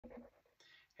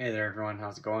Hey there everyone,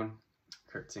 how's it going?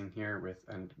 Kurt Singh here with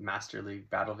a Master League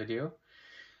battle video.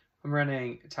 I'm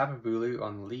running Tapu Bulu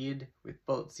on the lead with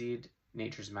Bullet Seed,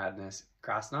 Nature's Madness,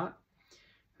 Grass Knot,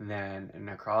 and then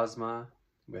Necrozma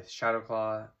with Shadow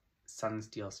Claw,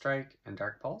 Sunsteel Strike, and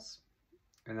Dark Pulse.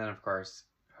 And then of course,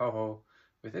 Ho-Oh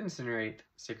with Incinerate,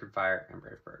 Sacred Fire, and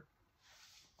Brave Bird.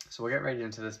 So we'll get right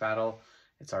into this battle.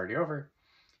 It's already over.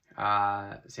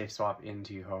 Safe swap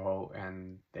into Ho-Oh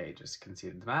and they just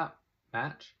conceded the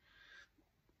match.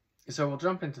 So we'll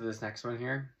jump into this next one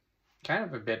here. Kind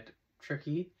of a bit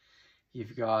tricky.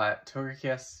 You've got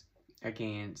Togekiss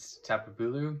against Tapu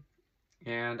Bulu,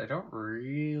 and I don't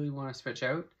really want to switch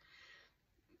out.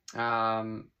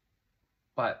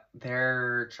 But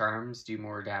their charms do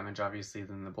more damage, obviously,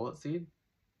 than the Bullet Seed.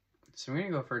 So I'm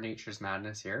going to go for Nature's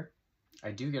Madness here. I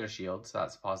do get a shield, so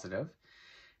that's positive.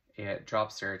 It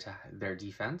drops their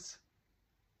defense.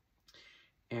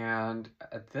 And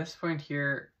at this point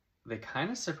here, they kind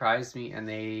of surprised me and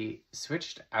they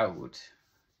switched out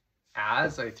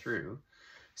as I threw.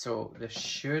 So this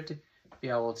should be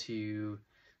able to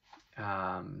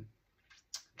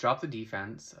drop the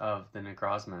defense of the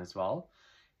Necrozma as well.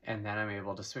 And then I'm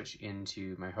able to switch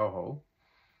into my Ho-Oh.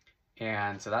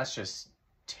 And so that's just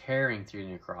tearing through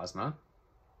Necrozma.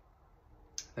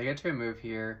 They get to a move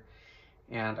here.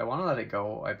 And I want to let it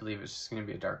go. I believe it's just going to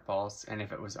be a Dark Pulse. And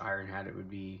if it was Iron Head, it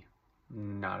would be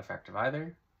not effective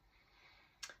either.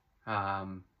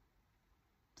 Sunsteel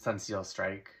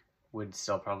Strike would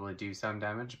still probably do some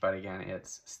damage, but again,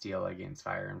 it's steel against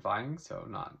fire and flying, so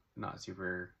not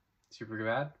super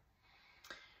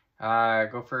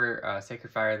bad. Go for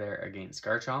Sacred Fire there against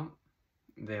Garchomp.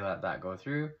 They let that go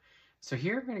through. So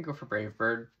here I'm going to go for Brave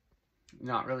Bird.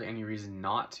 Not really any reason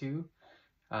not to.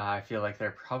 I feel like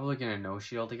they're probably going to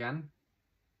no-shield again.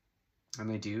 And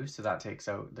they do, so that takes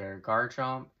out their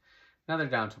Garchomp. Now they're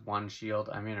down to one shield.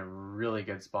 I'm in a really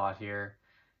good spot here.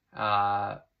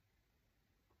 I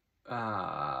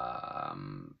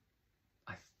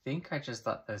think I just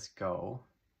let this go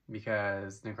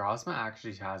because Necrozma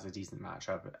actually has a decent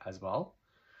matchup as well.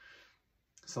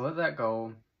 So let that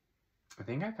go. I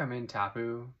think I come in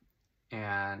Tapu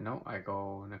and no, I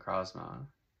go Necrozma.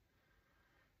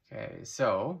 Okay,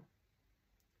 so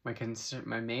my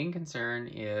main concern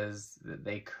is that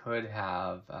they could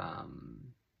have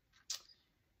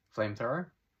Flamethrower.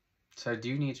 So I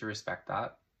do need to respect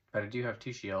that, but I do have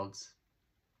two shields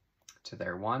to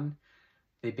their one.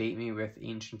 They bait me with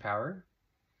Ancient Power.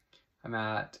 I'm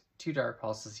at 2 Dark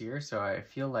Pulses here, so I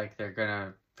feel like they're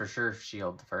gonna for sure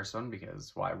shield the first one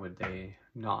because why would they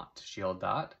not shield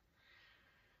that?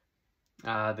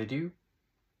 They do.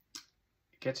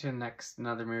 Get to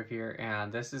another move here,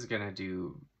 and this is gonna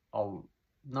do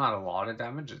not a lot of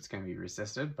damage. It's gonna be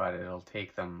resisted, but it'll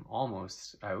take them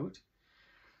almost out.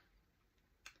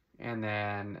 And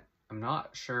then I'm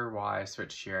not sure why I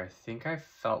switched here. I think I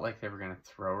felt like they were going to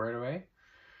throw right away.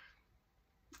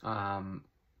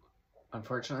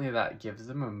 Unfortunately, that gives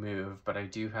them a move, but I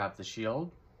do have the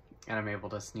shield, and I'm able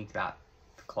to sneak that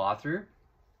claw through.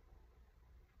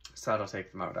 So that'll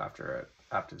take them out after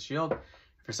the shield.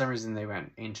 For some reason, they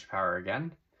went Ancient Power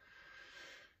again.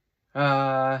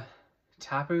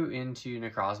 Tapu into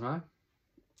Necrozma.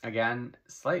 Again,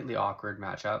 slightly awkward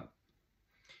matchup.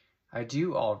 I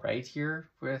do alright here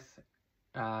with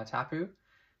Tapu.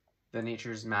 The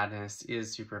Nature's Madness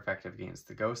is super effective against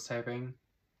the Ghost typing.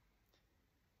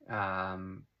 But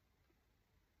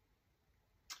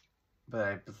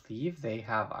I believe they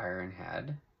have Iron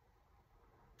Head.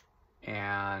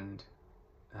 And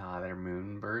their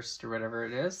Moonburst or whatever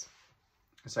it is.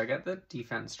 So I get the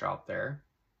defense drop there.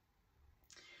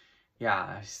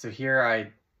 Yeah, so here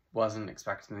I wasn't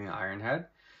expecting the Iron Head.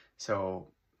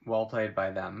 So well played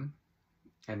by them.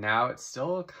 And now it's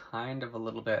still kind of a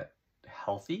little bit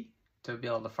healthy to be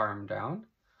able to farm down.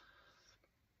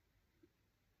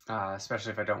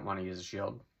 Especially if I don't want to use a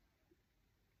shield.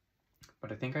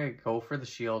 But I think I go for the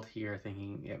shield here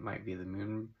thinking it might be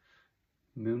the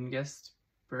Moonburst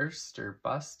burst or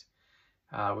bust,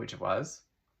 which it was.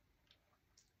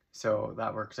 So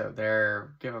that works out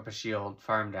there. Give up a shield,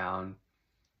 farm down.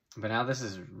 But now this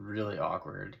is really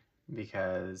awkward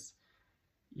because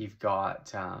you've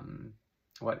got...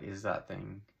 what is that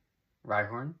thing?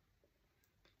 Rhyhorn?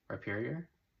 Rhyperior?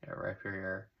 Yeah,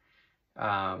 Rhyperior.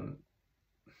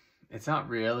 It's not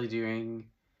really doing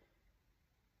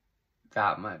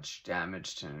that much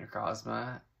damage to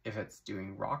Necrozma if it's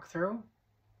doing Rock Throw,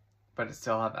 but it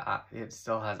still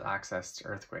has access to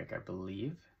Earthquake, I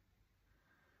believe.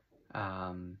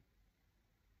 So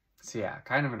yeah,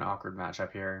 kind of an awkward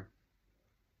matchup here.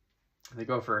 They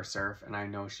go for a Surf, and I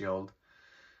no shield.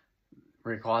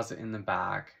 Rayquaza in the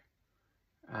back.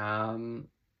 What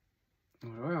do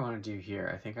I want to do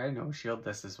here? I think I no shield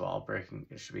this as well. Breaking,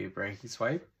 it should be a breaking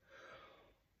swipe.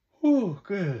 Oh,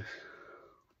 good.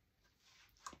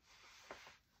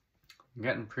 I'm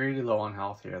getting pretty low on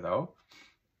health here though.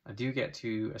 I do get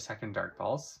to a second Dark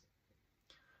Pulse.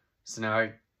 So now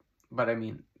but I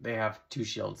mean, they have 2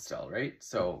 shields still, right?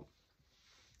 So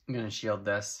I'm gonna shield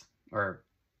this, or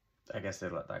I guess they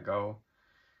let that go.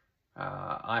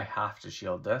 I have to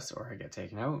shield this or I get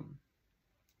taken out.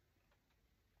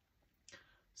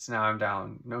 So now I'm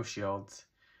down no shields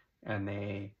and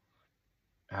they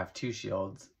have 2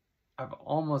 shields. I've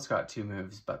almost got 2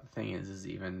 moves, but the thing is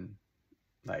even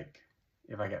like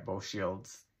if I get both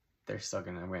shields, they're still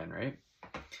gonna win, right?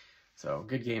 So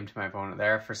good game to my opponent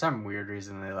there. For some weird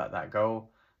reason, they let that go.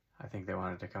 I think they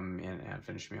wanted to come in and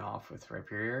finish me off with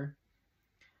Rhyperior.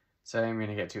 So I'm going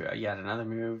to get to yet another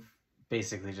move,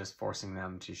 basically just forcing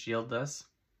them to shield this.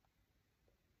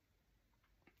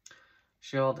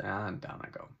 Shield, and down I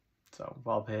go. So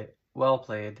well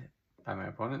played by my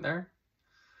opponent there.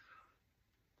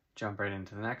 Jump right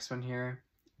into the next one here.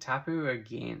 Tapu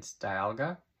against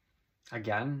Dialga.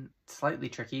 Again, slightly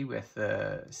tricky with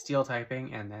the Steel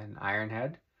typing and then Iron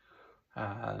Head.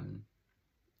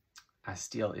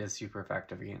 Steel is super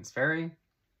effective against Fairy,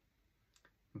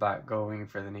 but going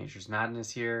for the Nature's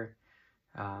Madness here,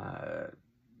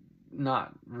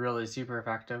 not really super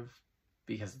effective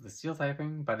because of the Steel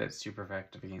typing, but it's super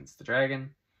effective against the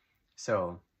Dragon.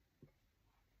 So,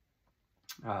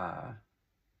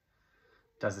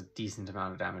 does a decent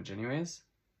amount of damage anyways.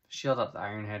 Shield up the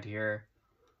Iron Head here.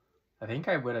 I think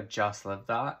I would have just lived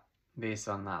that based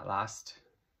on that last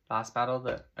battle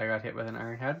that I got hit with an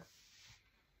Iron Head.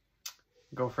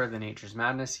 Go for the Nature's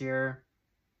Madness here.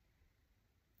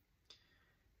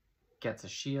 Gets a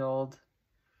shield.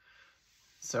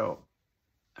 So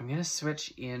I'm going to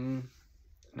switch in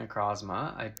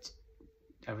Necrozma.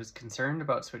 I was concerned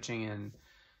about switching in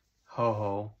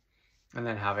Ho-Oh and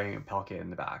then having Palkia in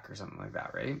the back or something like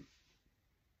that, right?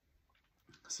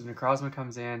 So Necrozma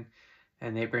comes in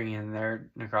and they bring in their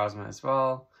Necrozma as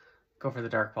well. Go for the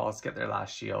Dark Pulse, get their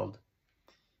last shield.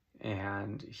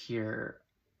 And here,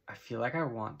 I feel like I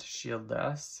want to shield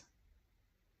this.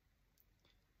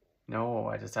 No,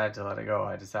 I decided to let it go.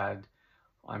 I decided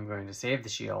I'm going to save the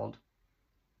shield.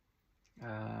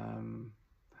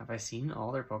 Have I seen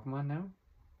all their Pokemon now?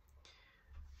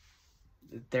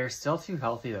 They're still too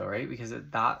healthy though, right? Because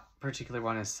that particular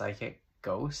one is Psychic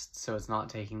Ghost, so it's not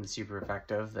taking the super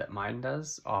effective that mine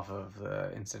does off of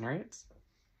the Incinerates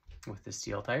with the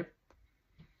Steel type.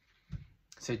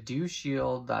 So do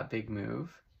shield that big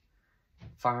move,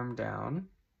 farm down,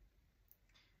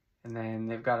 and then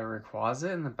they've got a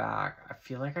Rayquaza in the back. I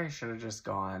feel like I should have just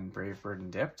gone Brave Bird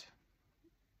and dipped.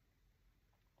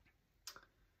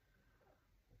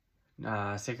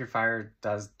 Sacred Fire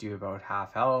does do about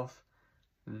half health.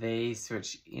 They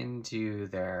switch into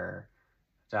their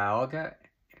Dialga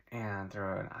and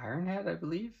throw an Iron Head, I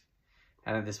believe.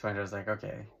 And at this point I was like,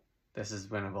 okay, this is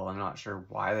winnable. I'm not sure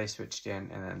why they switched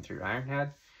in and then threw Iron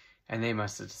Head. And they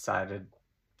must have decided,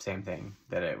 same thing,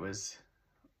 that it was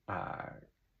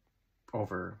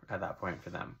over at that point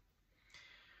for them.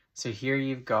 So here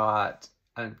you've got,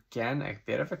 again, a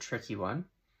bit of a tricky one.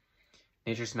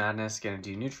 Nature's Madness is going to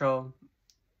do neutral.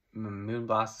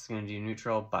 Moonblast is going to do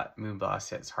neutral, but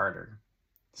Moonblast hits harder.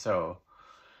 So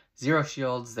 0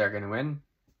 shields, they're going to win.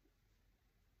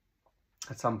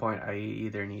 At some point, I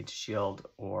either need to shield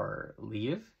or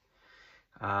leave.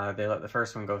 They let the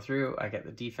first one go through. I get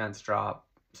the defense drop.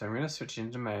 So I'm going to switch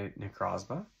into my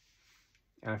Necrozma.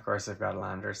 And of course, I've got a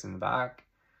Landorus in the back.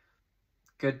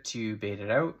 Good to bait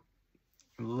it out.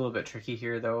 A little bit tricky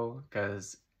here, though,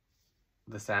 because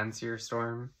the Sandsear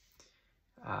Storm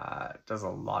does a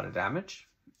lot of damage,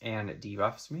 and it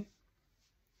debuffs me.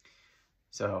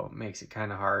 So it makes it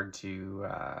kind of hard to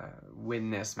win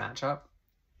this matchup.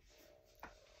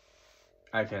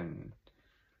 I can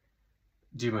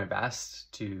do my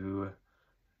best to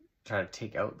try to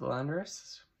take out the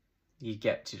Landorus. You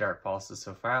get to Dark Pulses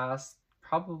so fast.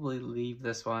 Probably leave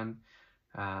this one.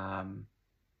 Bank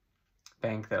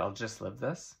that I'll just live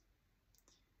this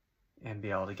and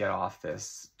be able to get off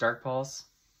this Dark Pulse.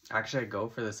 Actually, I go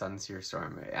for the Sunsear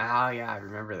Storm. Ah, yeah, I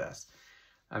remember this.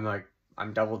 I'm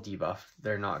double debuffed.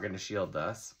 They're not going to shield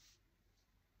this.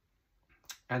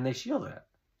 And they shield it.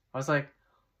 I was like,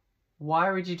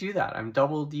 why would you do that? I'm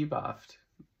double debuffed.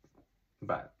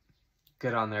 But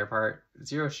good on their part.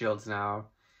 0 shields now.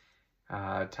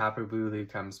 Tapu Bulu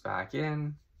comes back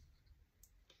in.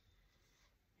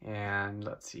 And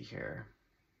let's see here.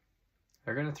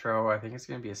 They're going to throw, I think it's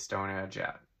going to be a Stone Edge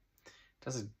at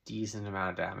Does a decent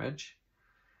amount of damage.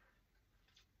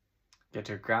 Get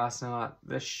to Grass Knot.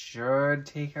 This should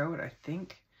take out, I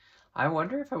think. I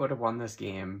wonder if I would have won this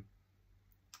game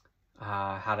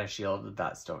had I shielded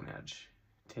that Stone Edge.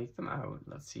 Take them out.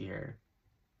 Let's see here.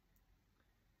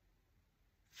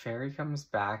 Fairy comes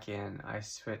back in. I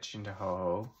switch into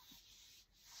Ho-Oh.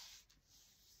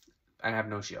 I have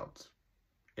no shields.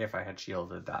 If I had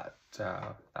shielded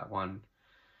that one.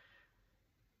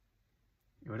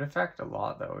 It would affect a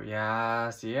lot though.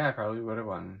 Yeah, see, I probably would have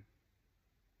won.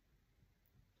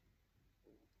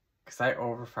 Because I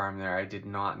overfarmed there. I did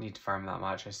not need to farm that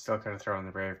much. I still could have thrown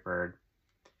the Brave Bird.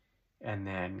 And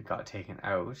then got taken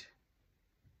out.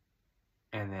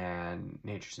 And then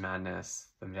Nature's Madness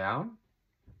them down.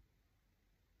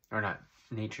 Or not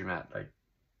Nature Mad, like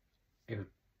it would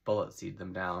Bullet Seed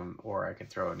them down, or I could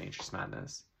throw a Nature's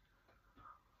Madness.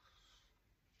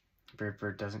 Brave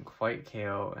Bird doesn't quite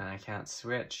KO, and I can't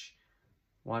switch.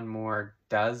 One more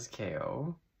does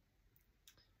KO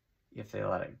if they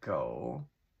let it go.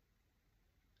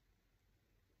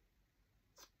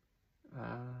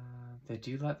 They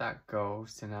do let that go,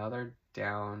 so now they're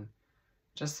down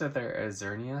just so they're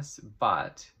Xerneas,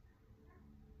 but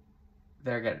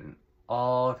they're getting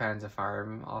all kinds of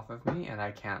farm off of me, and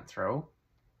I can't throw.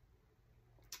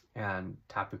 And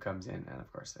Tapu comes in, and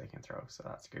of course they can throw, so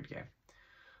that's a good game.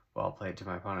 Well played to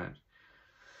my opponent.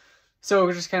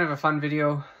 So just kind of a fun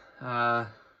video. All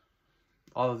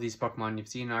of these Pokemon you've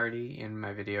seen already in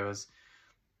my videos.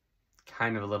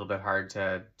 Kind of a little bit hard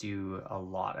to do a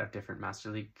lot of different Master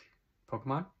League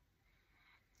Pokemon.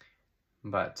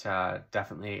 But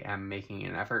definitely am making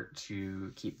an effort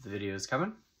to keep the videos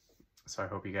coming. So I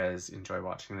hope you guys enjoy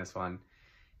watching this one.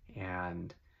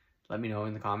 And let me know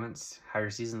in the comments how your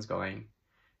season's going.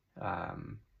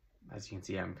 As you can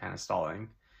see, I'm kind of stalling.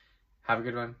 Have a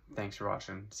good one. Thanks for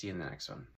watching. See you in the next one.